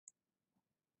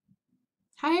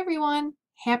Hi everyone,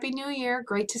 Happy New Year.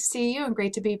 Great to see you and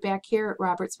great to be back here at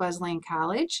Roberts Wesleyan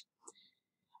College.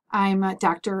 I'm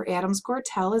Dr. Adams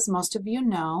Gortel, as most of you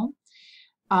know,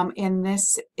 and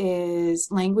this is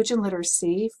Language and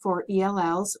Literacy for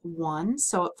ELLs 1,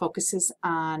 so it focuses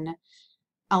on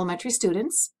elementary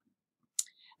students.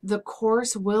 The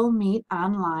course will meet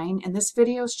online, and this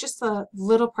video is just a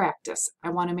little practice.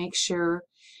 I want to make sure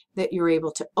that you're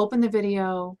able to open the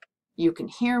video, you can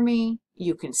hear me,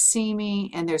 you can see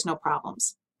me, and there's no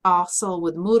problems. Also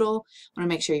with Moodle, I want to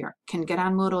make sure you can get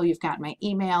on Moodle, you've got my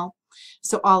email.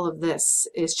 So all of this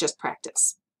is just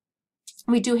practice.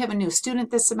 We do have a new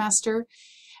student this semester.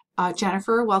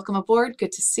 Jennifer, welcome aboard,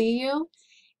 good to see you.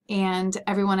 And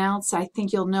everyone else, I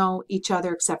think you'll know each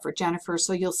other except for Jennifer,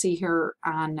 so you'll see her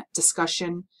on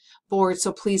discussion board,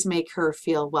 so please make her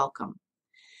feel welcome.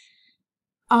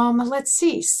 Let's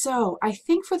see, so I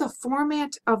think for the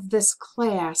format of this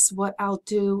class, what I'll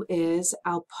do is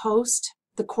I'll post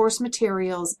the course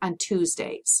materials on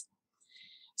Tuesdays.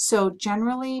 So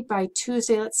generally by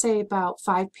Tuesday, let's say about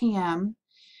 5 p.m.,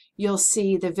 you'll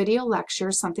see the video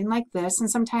lecture, something like this,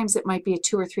 and sometimes it might be a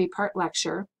 2 or 3 part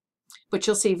lecture, but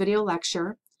you'll see video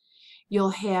lecture.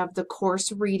 You'll have the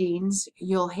course readings,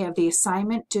 you'll have the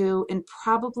assignment due, and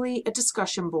probably a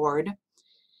discussion board.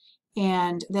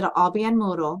 And that'll all be on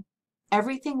Moodle.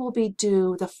 Everything will be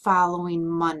due the following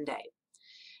Monday.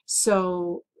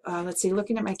 So let's see,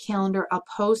 looking at my calendar, I'll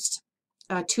post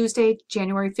Tuesday,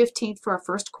 January 15th for our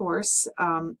first course,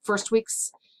 first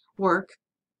week's work,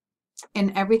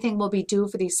 and everything will be due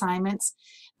for the assignments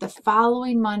the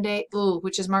following Monday,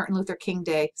 which is Martin Luther King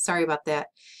Day. Sorry about that.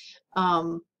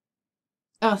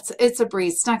 It's a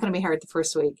breeze. It's not going to be hard the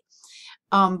first week.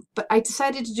 But I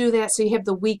decided to do that so you have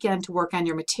the weekend to work on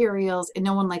your materials, and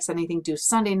no one likes anything due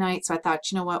Sunday night, so I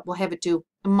thought, you know what, we'll have it due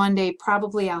Monday.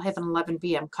 Probably I'll have an 11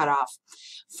 p.m. cutoff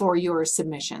for your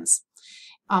submissions.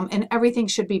 And everything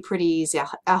should be pretty easy.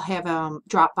 I'll have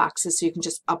drop boxes so you can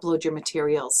just upload your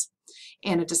materials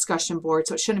and a discussion board,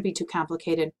 so it shouldn't be too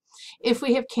complicated. If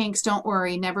we have kinks, don't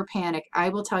worry, never panic. I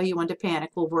will tell you when to panic.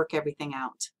 We'll work everything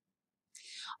out.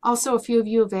 Also, a few of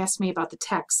you have asked me about the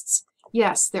texts.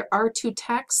 Yes, there are 2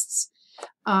 texts.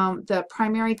 The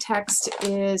primary text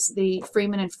is the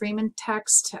Freeman and Freeman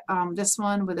text, this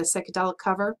one with a psychedelic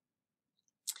cover.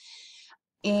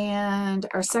 And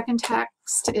our second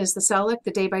text is the Selleck,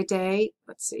 the Day by Day.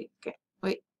 Let's see, okay,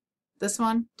 wait, this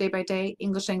one, Day by Day,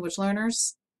 English Language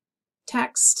Learners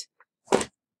text.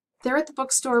 They're at the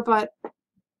bookstore, but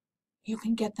you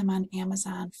can get them on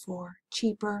Amazon for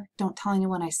cheaper. Don't tell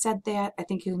anyone I said that. I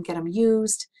think you can get them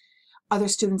used. Other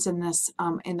students in this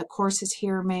in the courses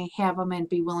here may have them and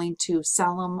be willing to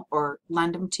sell them or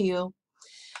lend them to you.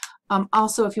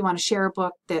 Also, if you want to share a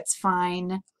book, that's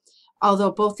fine.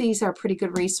 Although both these are pretty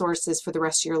good resources for the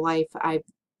rest of your life.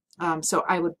 So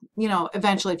I would,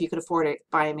 eventually, if you could afford it,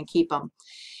 buy them and keep them.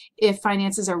 If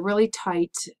finances are really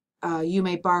tight, you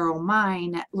may borrow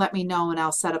mine. Let me know, and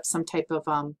I'll set up some type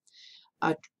of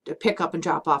a pick up and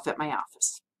drop off at my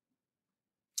office.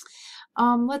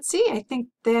 Let's see, I think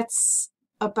that's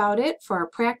about it for our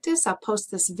practice. I'll post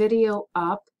this video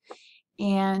up,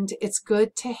 and it's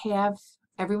good to have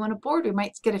everyone aboard. We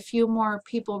might get a few more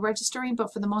people registering,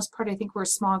 but for the most part, I think we're a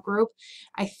small group.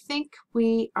 I think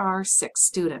we are 6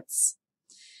 students.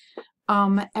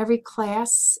 Every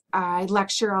class I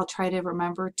lecture, I'll try to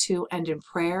remember to end in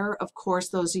prayer. Of course,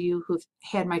 those of you who've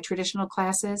had my traditional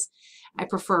classes, I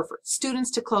prefer for students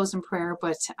to close in prayer,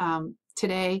 but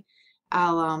today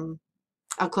I'll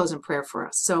close in prayer for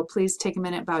us. So please take a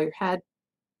minute, bow your head.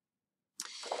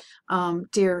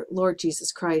 Dear Lord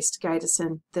Jesus Christ, guide us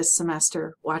in this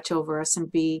semester, watch over us, and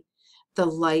be the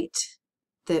light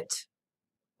that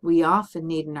we often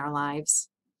need in our lives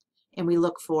and we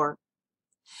look for.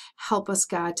 Help us,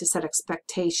 God, to set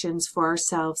expectations for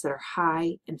ourselves that are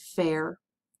high and fair.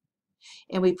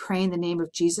 And we pray in the name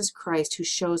of Jesus Christ, who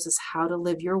shows us how to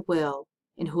live your will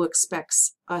and who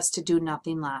expects us to do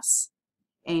nothing less.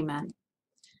 Amen.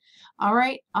 All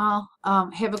right, I'll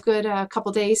have a good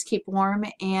couple days, keep warm,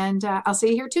 and I'll see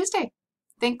you here Tuesday.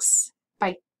 Thanks.